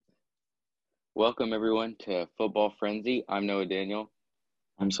Welcome everyone to Football Frenzy. I'm Noah Daniel,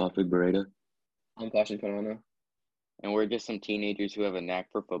 I'm Safik Beretta. I'm Passion Panana. and we're just some teenagers who have a knack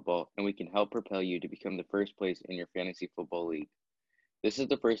for football, and we can help propel you to become the first place in your fantasy football league. This is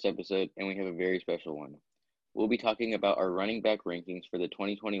the first episode, and we have a very special one. We'll be talking about our running back rankings for the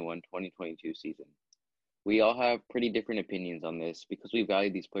 2021-2022 season. We all have pretty different opinions on this because we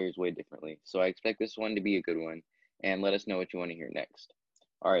value these players way differently, so I expect this one to be a good one, and let us know what you want to hear next.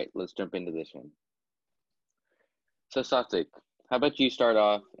 All right, let's jump into this one. So, Satvik, how about you start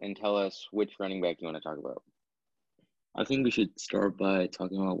off and tell us which running back you want to talk about? I think we should start by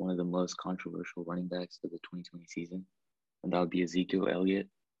talking about one of the most controversial running backs of the 2020 season, and that would be Ezekiel Elliott.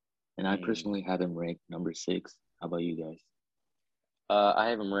 And I personally have him ranked number 6. How about you guys? I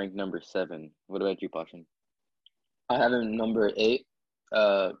have him ranked number 7. What about you, Pashan? I have him number 8.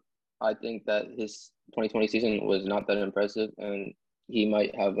 I think that his 2020 season was not that impressive, and he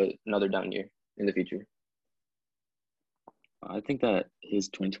might have another down year in the future. I think that his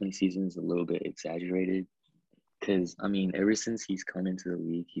 2020 season is a little bit exaggerated because, ever since he's come into the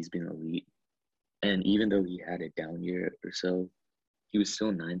league, he's been elite. And even though he had a down year or so, he was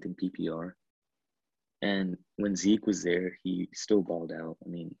still 9th in PPR. And when Zeke was there, he still balled out.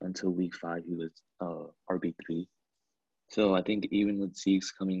 Until week 5, he was RB3. So I think even with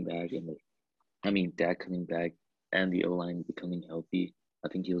Zeke's coming back and Dak coming back and the O-line becoming healthy, I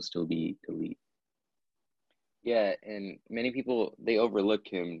think he'll still be elite. Yeah, and many people, they overlook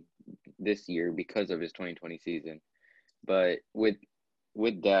him this year because of his 2020 season. But with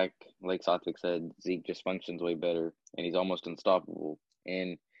Dak, like Satvik said, Zeke just functions way better, and he's almost unstoppable.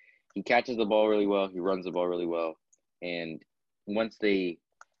 And he catches the ball really well. He runs the ball really well. And once they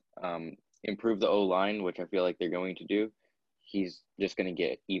improve the O-line, which I feel like they're going to do, he's just going to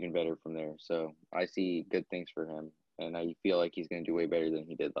get even better from there. So I see good things for him, and I feel like he's going to do way better than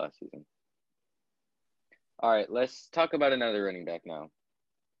he did last season. All right, let's talk about another running back now.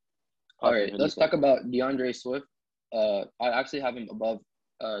 All right, let's talk about DeAndre Swift. I actually have him above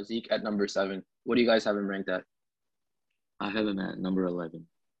Zeke at number 7. What do you guys have him ranked at? I have him at number 11.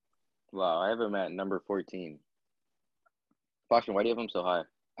 Wow, I have him at number 14. Pashan, why do you have him so high?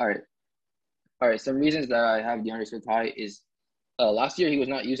 All right. Some reasons that I have DeAndre Swift high is last year he was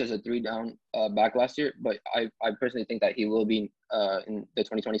not used as a 3-down back last year, but I personally think that he will be in the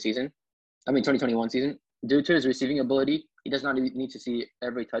 2021 season. Due to his receiving ability, he does not need to see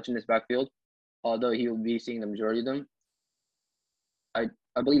every touch in this backfield, although he will be seeing the majority of them. I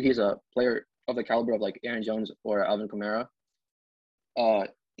believe he's a player of the caliber of like Aaron Jones or Alvin Kamara.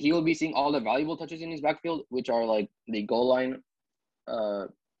 He will be seeing all the valuable touches in his backfield, which are like the goal line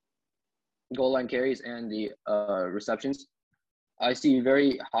carries and the receptions. I see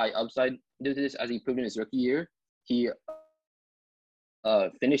very high upside due to this, as he proved in his rookie year. He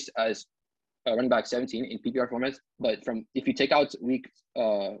finished as running back 17 in PPR formats, but if you take out week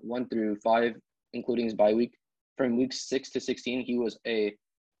 1 through 5, including his bye week, from week 6 to 16, he was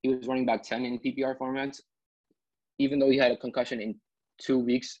running back 10 in PPR formats, even though he had a concussion in 2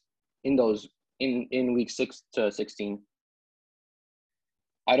 weeks in week 6 to 16.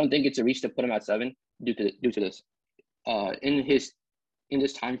 I don't think it's a reach to put him at 7 due to this. In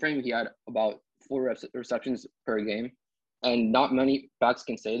this time frame, he had about 4 receptions per game, and not many backs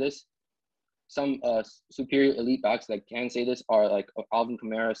can say this. Some superior elite backs that can say this are like Alvin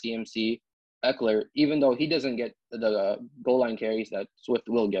Kamara, CMC, Eckler, even though he doesn't get the goal line carries that Swift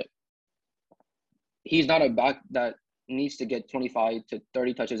will get. He's not a back that needs to get 25 to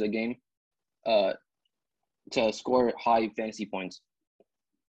 30 touches a game to score high fantasy points.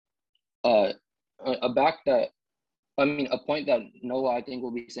 A point that Noah, I think,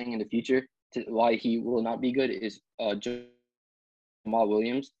 will be saying in the future to why he will not be good is Jamal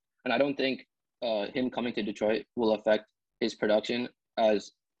Williams. And I don't think him coming to Detroit will affect his production,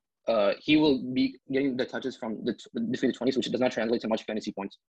 as he will be getting the touches from between the 20s, which does not translate to much fantasy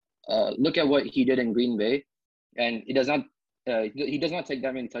points. Look at what he did in Green Bay, and he does not take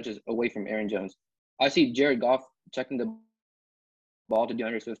that many touches away from Aaron Jones. I see Jared Goff checking the ball to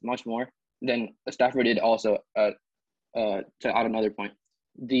DeAndre Swift much more than Stafford did also to add another point.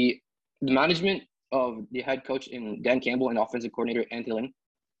 The management of the head coach in Dan Campbell and offensive coordinator Anthony Lynn,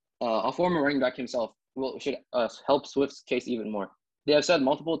 a former running back himself, should help Swift's case even more. They have said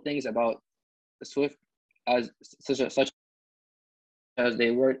multiple things about Swift as such as they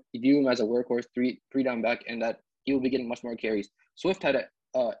view him as a workhorse three-down back, and that he will be getting much more carries. Swift had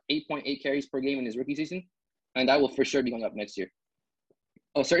 8.8 carries per game in his rookie season, and that will for sure be going up next year.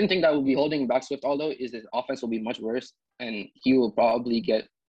 A certain thing that will be holding back Swift, although, is his offense will be much worse, and he will probably get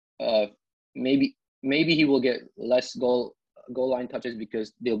maybe he will get less goal goal line touches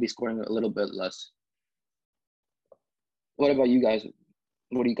because they'll be scoring a little bit less. What about you guys?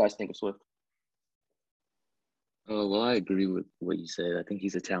 What do you guys think of Swift? Well, I agree with what you said. I think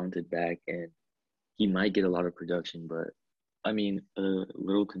he's a talented back, and he might get a lot of production. But I mean, a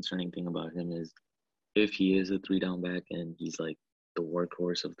little concerning thing about him is if he is a 3-down back and he's like the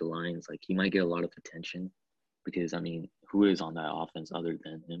workhorse of the Lions, like he might get a lot of attention because I mean, who is on that offense other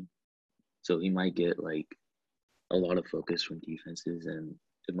than him? So he might get like a lot of focus from defenses, and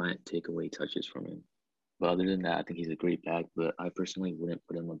it might take away touches from him. But other than that, I think he's a great back. But I personally wouldn't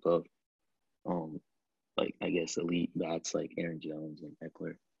put him above, like I guess elite backs like Aaron Jones and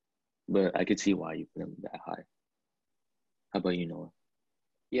Eckler. But I could see why you put him that high. How about you, Noah?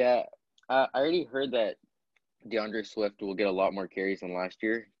 Yeah, I already heard that DeAndre Swift will get a lot more carries than last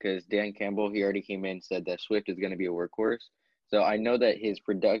year because Dan Campbell, he already came in and said that Swift is going to be a workhorse. So I know that his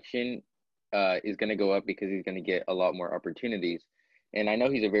production is going to go up because he's going to get a lot more opportunities. And I know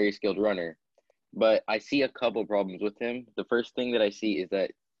he's a very skilled runner, but I see a couple problems with him. The first thing that I see is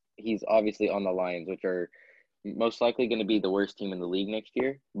that he's obviously on the Lions, which are most likely going to be the worst team in the league next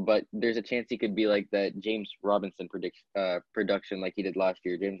year. But there's a chance he could be like that James Robinson production like he did last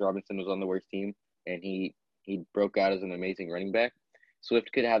year. James Robinson was on the worst team, and he broke out as an amazing running back.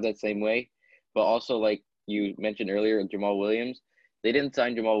 Swift could have that same way, but also like you mentioned earlier, Jamal Williams, they didn't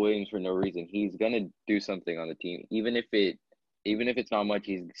sign Jamal Williams for no reason. He's gonna do something on the team, even if it's not much.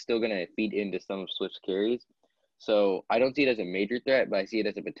 He's still gonna feed into some of Swift's carries. So I don't see it as a major threat, but I see it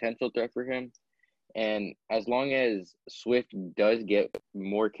as a potential threat for him. And as long as Swift does get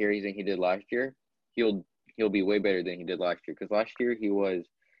more carries than he did last year, he'll be way better than he did last year. Because last year he was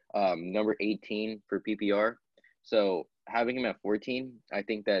number 18 for PPR. So having him at 14, I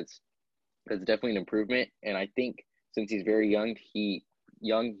think that's definitely an improvement. And I think since he's very young, he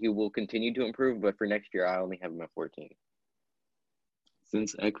will continue to improve. But for next year, I only have him at 14.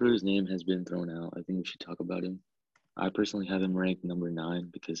 Since Eckler's name has been thrown out, I think we should talk about him. I personally have him ranked number 9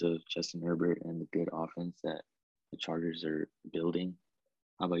 because of Justin Herbert and the good offense that the Chargers are building.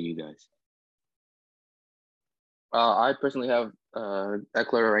 How about you guys? I personally have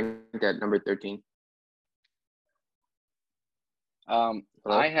Eckler ranked at number 13.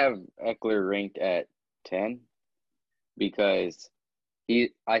 I have Eckler ranked at 10 because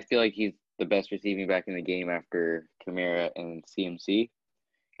I feel like he's the best receiving back in the game after Kamara and CMC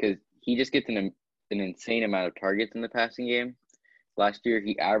because he just gets an insane amount of targets in the passing game. Last year,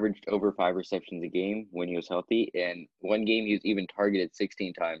 he averaged over 5 receptions a game when he was healthy, and one game he was even targeted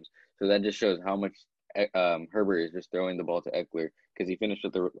 16 times. So that just shows how much Herbert is just throwing the ball to Eckler because he finished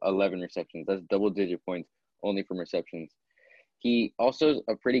with 11 receptions. That's double-digit points only from receptions. He also is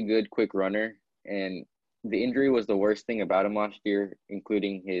a pretty good quick runner, and the injury was the worst thing about him last year,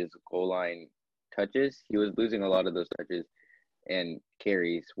 including his goal line touches. He was losing a lot of those touches and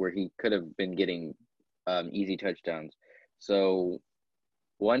carries where he could have been getting easy touchdowns. So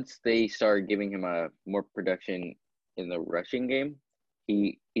once they start giving him a more production in the rushing game,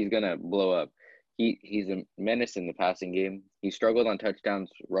 he's gonna blow up. He's a menace in the passing game. He struggled on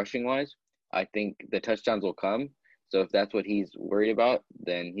touchdowns rushing wise. I think the touchdowns will come. So if that's what he's worried about,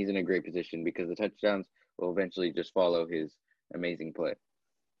 then he's in a great position because the touchdowns will eventually just follow his amazing play.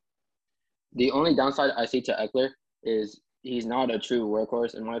 The only downside I see to Eckler is he's not a true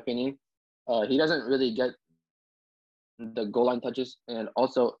workhorse, in my opinion. He doesn't really get the goal line touches, and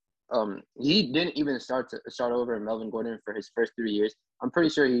also he didn't even start over Melvin Gordon for his first 3 years. I'm pretty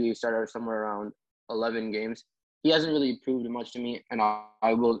sure he started somewhere around 11 games. He hasn't really proved much to me, and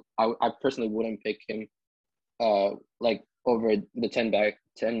I personally wouldn't pick him like over the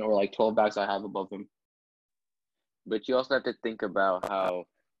 10 or like 12 backs I have above him. But you also have to think about how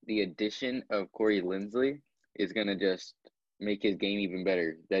the addition of Corey Linsley is going to just make his game even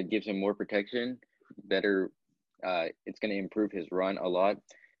better. That gives him more protection, better. It's going to improve his run a lot.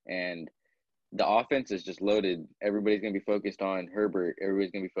 And the offense is just loaded. Everybody's going to be focused on Herbert.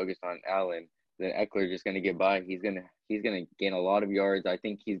 Everybody's going to be focused on Allen. Then Eckler just going to get by. He's going to gain a lot of yards. I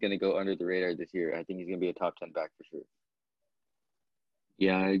think he's going to go under the radar this year. I think he's going to be a top 10 back for sure.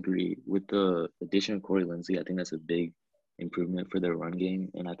 Yeah, I agree. With the addition of Corey Linsley, I think that's a big improvement for their run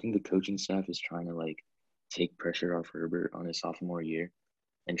game. And I think the coaching staff is trying to like take pressure off Herbert on his sophomore year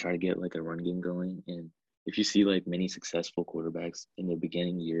and try to get like a run game going. And if you see like many successful quarterbacks in their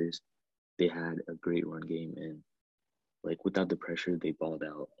beginning years, they had a great run game, and like without the pressure, they balled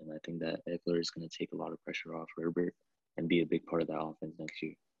out. And I think that Eckler is going to take a lot of pressure off Herbert and be a big part of that offense next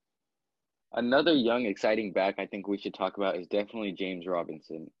year. Another young, exciting back I think we should talk about is definitely James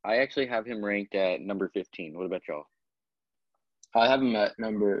Robinson. I actually have him ranked at number 15. What about y'all? I have him at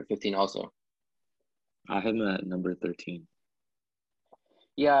number 15 also. I have him at number 13.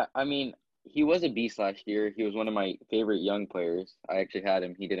 Yeah, I mean, he was a beast last year. He was one of my favorite young players. I actually had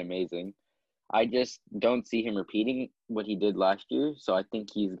him. He did amazing. I just don't see him repeating what he did last year, so I think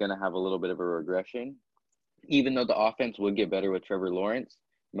he's going to have a little bit of a regression. Even though the offense would get better with Trevor Lawrence,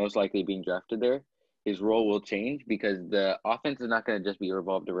 most likely being drafted there, his role will change because the offense is not going to just be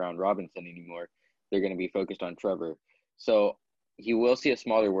revolved around Robinson anymore. They're going to be focused on Trevor. So he will see a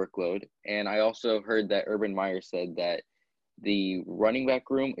smaller workload. And I also heard that Urban Meyer said that the running back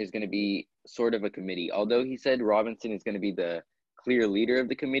room is going to be sort of a committee. Although he said Robinson is going to be the clear leader of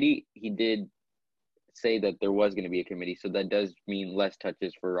the committee, he did say that there was going to be a committee. So that does mean less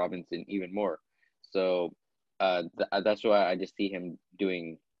touches for Robinson even more. So that's why I just see him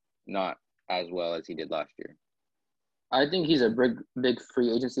doing not as well as he did last year. I think he's a big free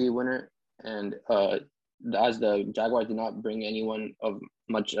agency winner, and as the Jaguars did not bring anyone of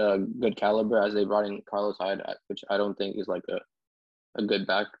much good caliber as they brought in Carlos Hyde, which I don't think is like a good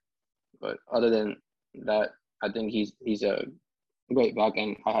back. But other than that, I think he's a great back,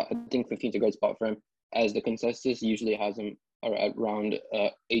 and I think 15 is a great spot for him, as the consensus usually has him around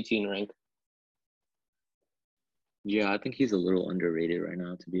 18 rank. Yeah, I think he's a little underrated right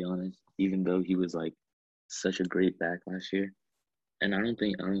now, to be honest. Even though he was like such a great back last year, and I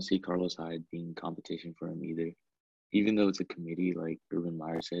don't see Carlos Hyde being competition for him either. Even though it's a committee, like Urban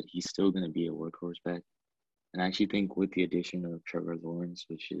Meyer said, he's still going to be a workhorse back. And I actually think with the addition of Trevor Lawrence,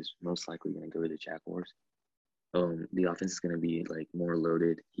 which is most likely going to go to the Jaguars, the offense is going to be like more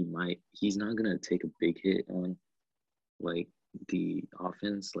loaded. He's not going to take a big hit on like the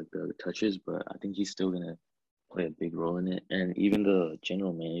offense, like the touches, but I think he's still going to play a big role in it. And even the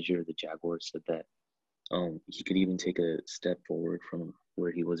general manager of the Jaguars said that he could even take a step forward from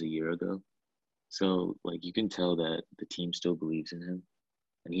where he was a year ago. So like you can tell that the team still believes in him.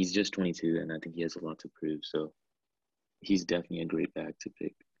 And he's just 22, and I think he has a lot to prove. So he's definitely a great back to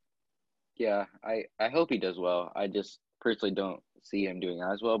pick. Yeah, I hope he does well. I just personally don't see him doing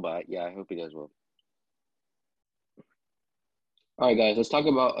as well, but yeah, I hope he does well. All right, guys, let's talk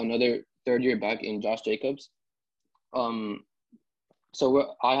about another third year back in Josh Jacobs. Um,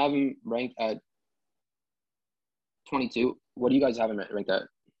 so I have him ranked at 22. What do you guys have him ranked at?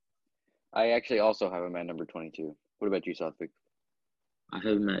 I actually also have him at number 22. What about you, Southwick? I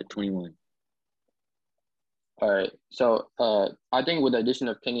have him at 21. All right, so I think with the addition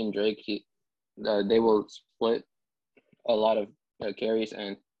of Kenyon Drake, they will split a lot of carries,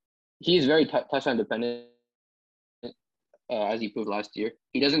 and he's very touchdown dependent, as he proved last year.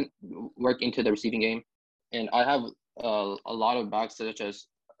 He doesn't work into the receiving game, and I have a lot of backs such as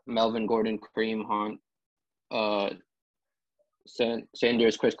Melvin Gordon, Kareem Hunt, uh,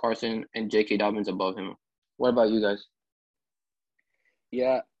 Sanders, Chris Carson, and J.K. Dobbins above him. What about you guys?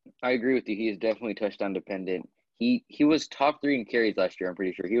 Yeah, I agree with you. He is definitely touchdown dependent. He was top three in carries last year. I'm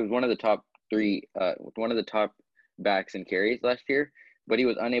pretty sure he was one of the top three, one of the top backs in carries last year, but he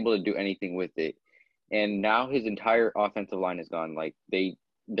was unable to do anything with it. And now his entire offensive line is gone. Like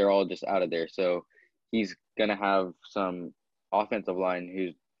they're all just out of there. So he's gonna have some offensive line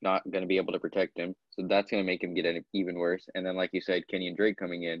who's not gonna be able to protect him. So that's gonna make him get even worse. And then, like you said, Kenyon Drake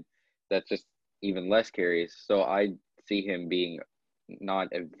coming in, that's just even less carries. So I see him being not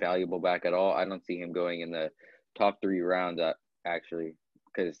a valuable back at all. I don't see him going in the top 3 rounds actually,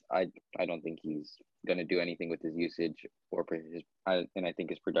 because I don't think he's gonna do anything with his usage or and I think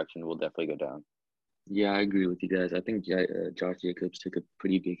his production will definitely go down. Yeah, I agree with you guys. I think Josh Jacobs took a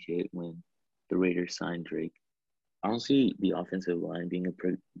pretty big hit when the Raiders signed Drake. I don't see the offensive line being a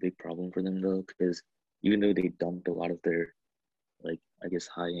big problem for them though, because even though they dumped a lot of their, like, I guess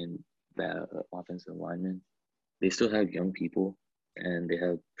high end offensive linemen, they still have young people, and they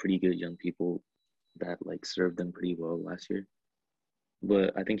have pretty good young people that like served them pretty well last year.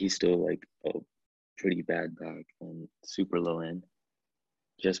 But I think he's still like a pretty bad back and super low end,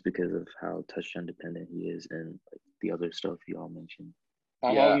 just because of how touchdown dependent he is and like the other stuff you all mentioned. I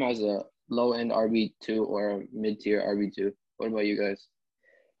have Yeah, him as a low end RB2 or a mid tier RB2. What about you guys?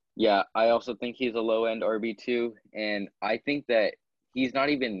 yeah, I also think he's a low end RB2, and I think that he's not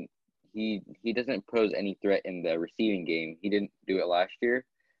even he doesn't pose any threat in the receiving game. He didn't do it last year.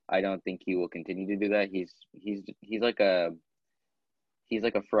 I don't think he will continue to do that. He's like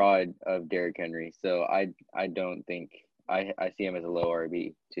a fraud of Derrick Henry. So I don't think I see him as a low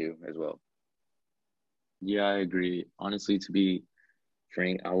RB2 as well. Yeah, I agree. Honestly, to be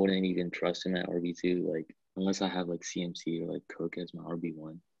frank, I wouldn't even trust him at RB2, like unless I have like CMC or like Cook as my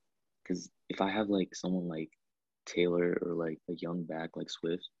RB1. Because if I have like someone like Taylor or like a young back like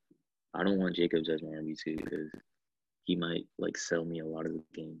Swift, I don't want Jacobs as my RB2 because he might like sell me a lot of the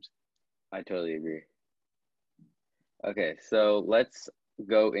games. I totally agree. Okay, so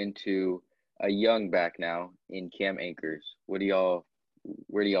go into a young back now in Cam Akers. Where do y'all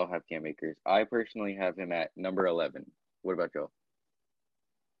have Cam Akers? I personally have him at number 11. What about y'all?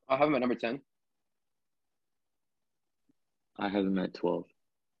 I'll have him at number 10. I have him at 12.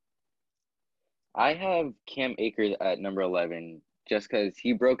 I have Cam Akers at number 11 just because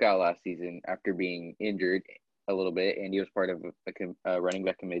he broke out last season after being injured a little bit, and he was part of a running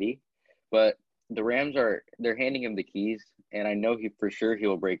back committee. But the Rams they're handing him the keys, and I know he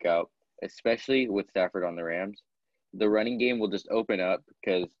will break out, especially with Stafford on the Rams. The running game will just open up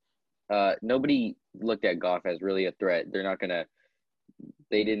because nobody looked at Goff as really a threat. They're not gonna.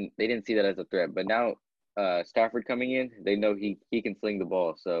 They didn't see that as a threat, but now Stafford coming in, they know he can sling the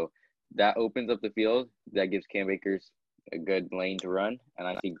ball, so that opens up the field. That gives Cam Akers a good lane to run, and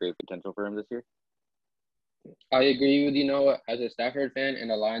I see great potential for him this year. I agree with you, Noah. As a Stafford fan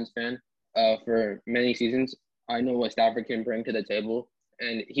and a Lions fan, for many seasons, I know what Stafford can bring to the table,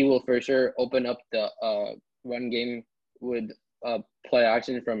 and he will for sure open up the run game with play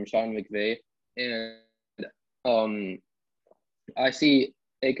action from Sean McVay. And I see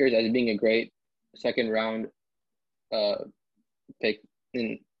Akers as being a great second round pick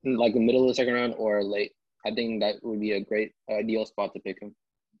in like the middle of the second round or late. I think that would be a great ideal spot to pick him.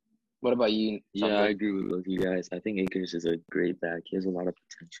 What about you? Yeah, I agree with both of you guys. I think Akers is a great back. He has a lot of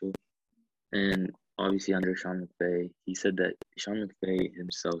potential. And obviously under Sean McVay, Sean McVay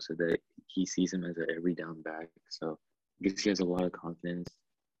himself said that he sees him as an every down back. So I guess he has a lot of confidence.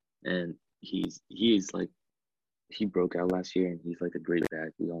 And he broke out last year and he's like a great back.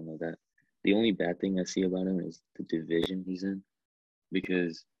 We all know that. The only bad thing I see about him is the division he's in,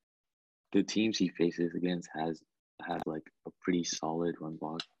 because the teams he faces against have like a pretty solid run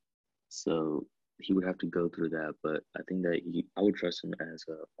block. So he would have to go through that, but I think that I would trust him as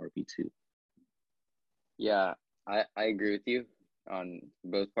a RB2. Yeah, I agree with you on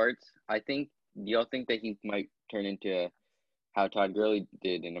both parts. Do y'all think that he might turn into how Todd Gurley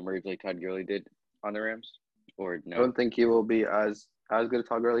did and emerge like Todd Gurley did on the Rams? Or I no? don't think he will be as good as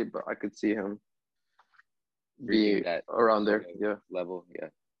Todd Gurley, but I could see him be around there. Yeah. Level, yeah.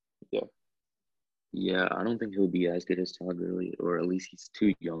 Yeah, I don't think he'll be as good as Todd Gurley, or at least he's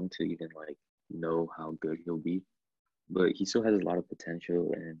too young to even like know how good he'll be. But he still has a lot of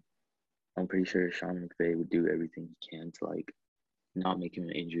potential, and I'm pretty sure Sean McVay would do everything he can to like not make him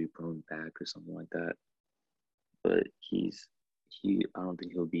an injury prone back or something like that. But I don't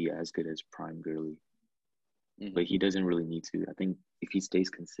think he'll be as good as prime Gurley. Mm-hmm. But he doesn't really need to. I think if he stays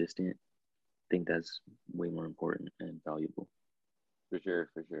consistent, I think that's way more important and valuable. For sure.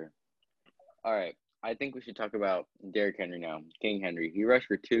 All right. I think we should talk about Derrick Henry now. King Henry. He rushed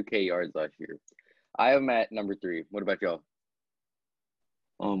for 2K yards last year. I have him at number 3. What about y'all?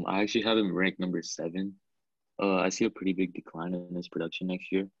 I actually have him ranked number 7. I see a pretty big decline in his production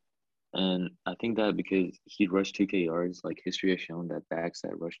next year. And I think that because he rushed 2K yards, like history has shown that backs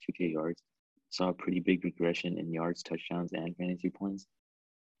that rush 2K yards saw a pretty big regression in yards, touchdowns, and fantasy points.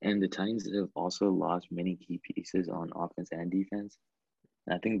 And the Titans have also lost many key pieces on offense and defense.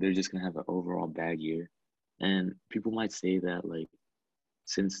 And I think they're just going to have an overall bad year. And people might say that, like,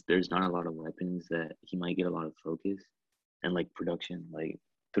 since there's not a lot of weapons, that he might get a lot of focus and, like, production, like,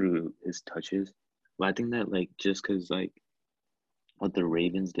 through his touches. But I think that, like, just because, like, what the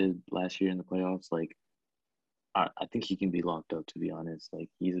Ravens did last year in the playoffs, like, I think he can be locked up, to be honest. Like,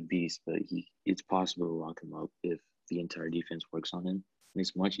 he's a beast, but it's possible to lock him up if the entire defense works on him. And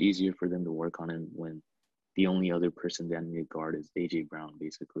it's much easier for them to work on him when the only other person they need to guard is A.J. Brown,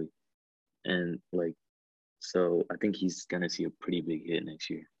 basically. And, like, so I think he's going to see a pretty big hit next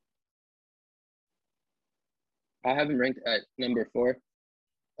year. I have him ranked at number 4.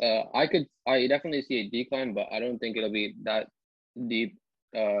 I definitely see a decline, but I don't think it'll be that deep.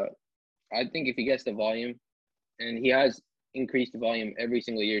 I think if he gets the volume, and he has increased the volume every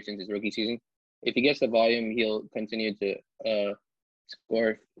single year since his rookie season, if he gets the volume, he'll continue to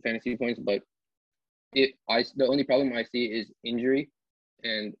score fantasy points. But the only problem I see is injury,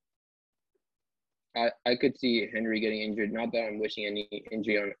 and I could see Henry getting injured. Not that I'm wishing any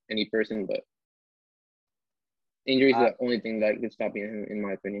injury on any person, but injury is the only thing that could stop him, in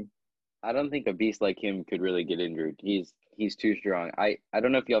my opinion. I don't think a beast like him could really get injured. He's too strong. I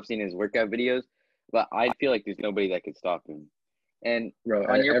don't know if y'all have seen his workout videos, but I feel like there's nobody that could stop him. And Bro,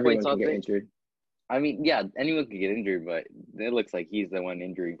 on your everyone points can on get things, injured. I mean, yeah, anyone could get injured, but it looks like he's the one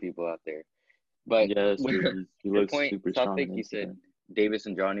injuring people out there. But yes, he looks point, super strong. Southwick, you said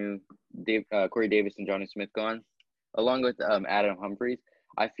Corey Davis and Johnny Smith gone, along with Adam Humphries.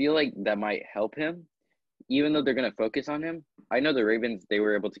 I feel like that might help him, even though they're going to focus on him. I know the Ravens, they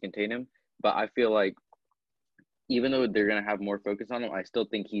were able to contain him, but I feel like even though they're gonna have more focus on him, I still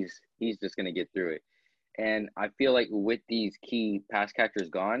think he's just gonna get through it. And I feel like with these key pass catchers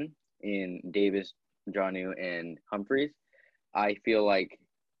gone in Davis, Jonnu, and Humphreys, I feel like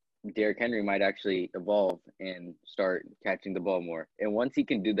Derrick Henry might actually evolve and start catching the ball more. And once he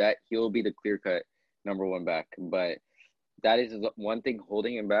can do that, he'll be the clear-cut number one back. But that is one thing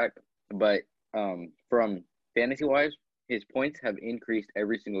holding him back. But from fantasy-wise, his points have increased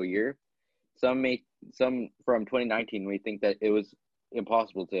every single year. Some from 2019 may think that it was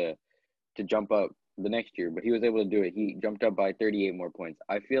impossible to jump up the next year, but he was able to do it. He jumped up by 38 more points.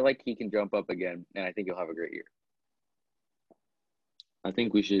 I feel like he can jump up again, and I think he'll have a great year. I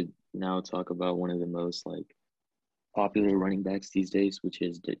think we should now talk about one of the most popular running backs these days, which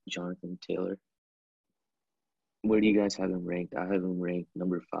is Jonathan Taylor. Where do you guys have him ranked? I have him ranked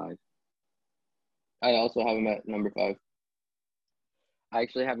number 5. I also have him at number 5. I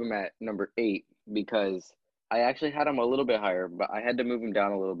actually have him at number 8 because I actually had him a little bit higher, but I had to move him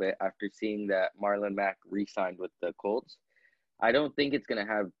down a little bit after seeing that Marlon Mack re-signed with the Colts. I don't think it's going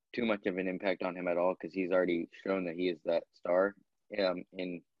to have too much of an impact on him at all because he's already shown that he is that star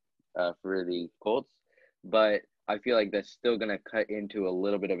for the Colts. But I feel like that's still going to cut into a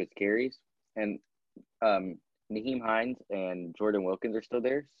little bit of his carries. And Nyheim Hines and Jordan Wilkins are still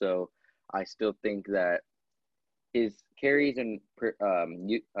there, so I still think that his carries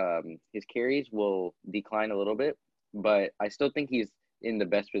his carries will decline a little bit, but I still think he's in the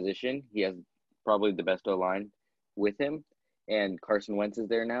best position. He has probably the best O-line with him, and Carson Wentz is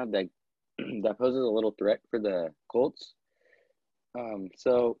there now. That poses a little threat for the Colts.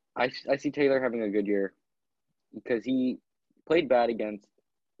 So I see Taylor having a good year because he played bad against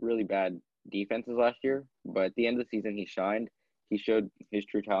really bad defenses last year, but at the end of the season he shined. He showed his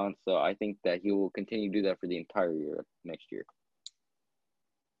true talent, so I think that he will continue to do that for the entire year next year.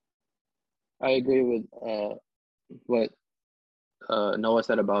 I agree with what Noah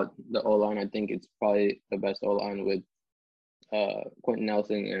said about the O-line. I think it's probably the best O-line with Quentin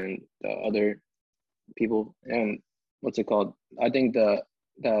Nelson and the other people. And what's it called? I think that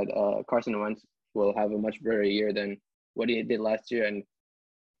Carson Wentz will have a much better year than what he did last year. And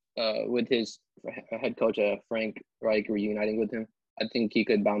with his head coach Frank Reich reuniting with him, I think he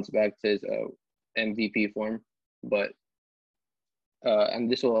could bounce back to his MVP form. But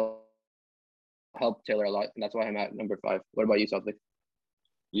and this will help Taylor a lot, and that's why I'm at number 5. What about you, Celtic?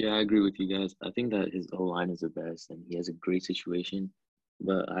 Yeah, I agree with you guys. I think that his O-line is the best, and he has a great situation.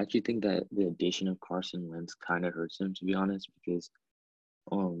 But I actually think that the addition of Carson Wentz kind of hurts him, to be honest, because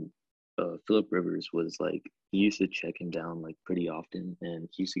Philip Rivers was he used to check him down pretty often, and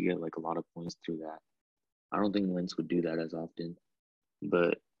he used to get a lot of points through that. I don't think Wentz would do that as often,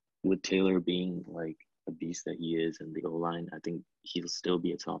 but with Taylor being a beast that he is in the O-line, I think he'll still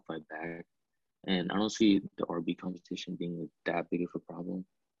be a top 5 back. And I don't see the RB competition being that big of a problem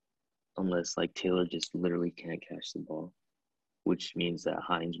unless Taylor just literally can't catch the ball, which means that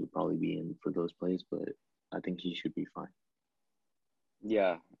Hines would probably be in for those plays, but I think he should be fine.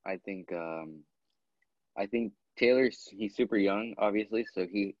 Yeah, I think Taylor's he's super young, obviously, so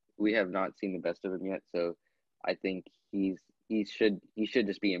we have not seen the best of him yet. So I think he should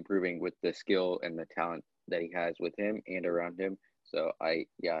just be improving with the skill and the talent that he has with him and around him. So I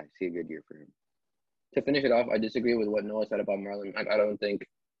see a good year for him. To finish it off, I disagree with what Noah said about Marlon. I don't think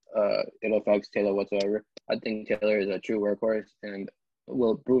it affects Taylor whatsoever. I think Taylor is a true workhorse and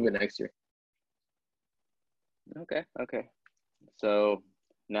will prove it next year. Okay. So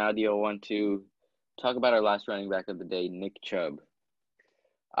now do you want to talk about our last running back of the day, Nick Chubb?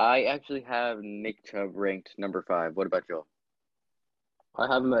 I actually have Nick Chubb ranked number 5. What about Joel? I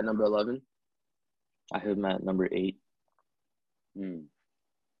have him at number 11. I have him at number 8.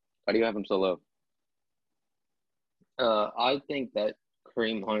 Why do you have him so low? I think that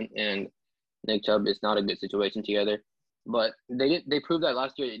Kareem Hunt and Nick Chubb is not a good situation together, but they proved that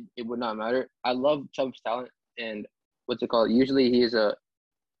last year it would not matter. I love Chubb's talent and what's it called? Usually he is a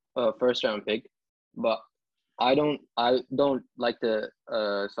first round pick, but I don't like to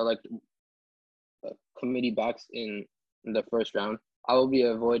select committee backs in the first round. I will be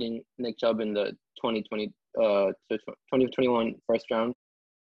avoiding Nick Chubb in the 2021 first round.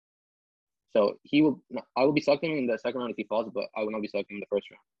 So I will be selecting him in the second round if he falls, but I will not be selecting him in the first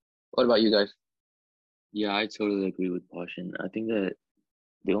round. What about you guys? Yeah, I totally agree with Pashan. I think that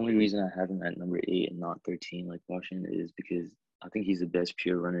the only reason I have him at number 8 and not 13 like Pashan is because I think he's the best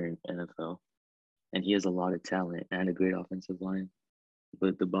pure runner in NFL. And he has a lot of talent and a great offensive line.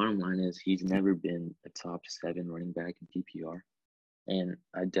 But the bottom line is he's never been a top 7 running back in PPR. And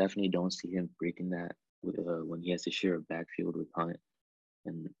I definitely don't see him breaking that when he has to share a backfield with Hunt.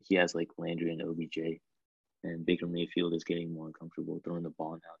 And he has Landry and OBJ. and Baker Mayfield is getting more comfortable throwing the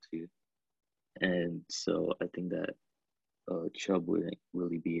ball now too. And so I think that Chubb wouldn't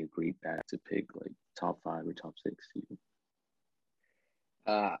really be a great back to pick like top 5 or top 6 even.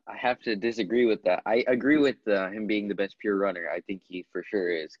 I have to disagree with that. I agree with him being the best pure runner. I think he for sure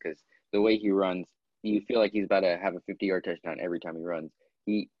is, because the way he runs, you feel like he's about to have a 50-yard touchdown every time he runs.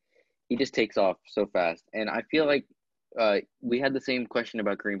 He just takes off so fast. And I feel like we had the same question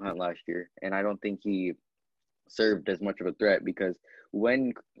about Kareem Hunt last year, and I don't think he served as much of a threat, because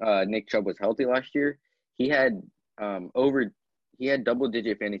when Nick Chubb was healthy last year, he had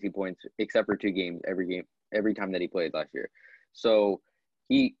double-digit fantasy points except for 2 games every time that he played last year. So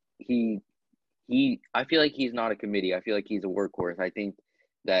he I feel like he's not a committee. I feel like he's a workhorse. I think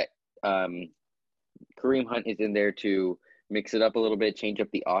that Kareem Hunt is in there to mix it up a little bit, change up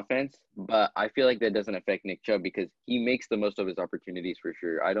the offense, but I feel like that doesn't affect Nick Chubb because he makes the most of his opportunities for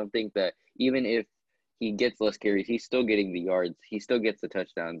sure. I don't think that even if he gets less carries, he's still getting the yards. He still gets the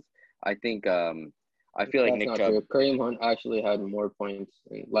touchdowns. I think I feel like That's Nick not Chubb. true. Kareem Hunt actually had more points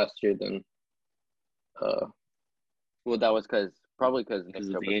last year than. Well, that was probably because Nick Because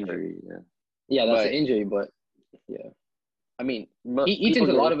Chubb of the was injury, hurt. Yeah, that's But- an injury, but yeah, I mean, he takes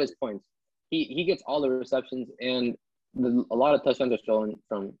a lot of his points. He gets all the receptions, and a lot of touchdowns are stolen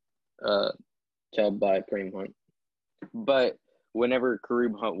from Chubb by Kareem Hunt. But whenever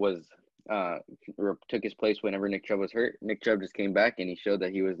Kareem Hunt was took his place whenever Nick Chubb was hurt, Nick Chubb just came back and he showed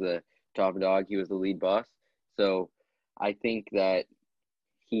that he was the top dog. He was the lead boss. So I think that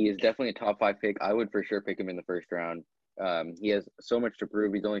he is definitely a top 5 pick. I would for sure pick him in the first round. He has so much to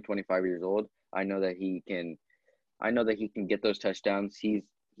prove. He's only 25 years old. I know that he can get those touchdowns. He's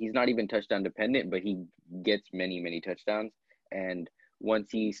not even touchdown dependent, but he gets many touchdowns. And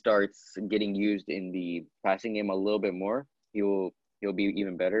once he starts getting used in the passing game a little bit more, he'll be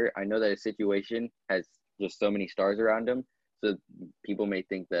even better. I know that his situation has just so many stars around him, so people may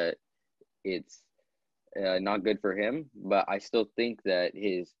think that it's not good for him, but I still think that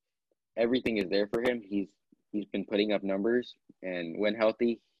everything is there for him. He's been putting up numbers, and when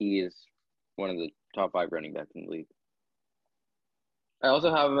healthy, he is one of the top 5 running backs in the league. I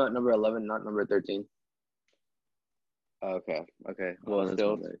also have him at number 11, not number 13. Okay. Well,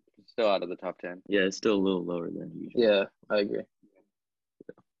 still out of the top 10. Yeah, it's still a little lower than usual. Yeah, I agree.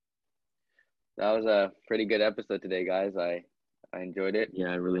 That was a pretty good episode today, guys. I enjoyed it.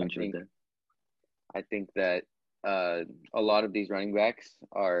 Yeah, I really enjoyed that. I think that a lot of these running backs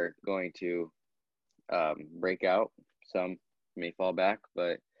are going to break out. Some may fall back,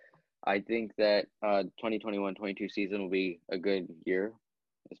 but I think that 2021-22 season will be a good year,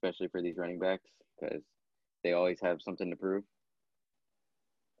 especially for these running backs, because they always have something to prove.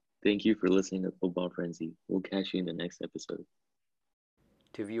 Thank you for listening to Football Frenzy. We'll catch you in the next episode.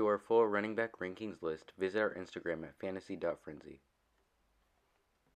 To view our full running back rankings list, visit our Instagram at fantasy.frenzy.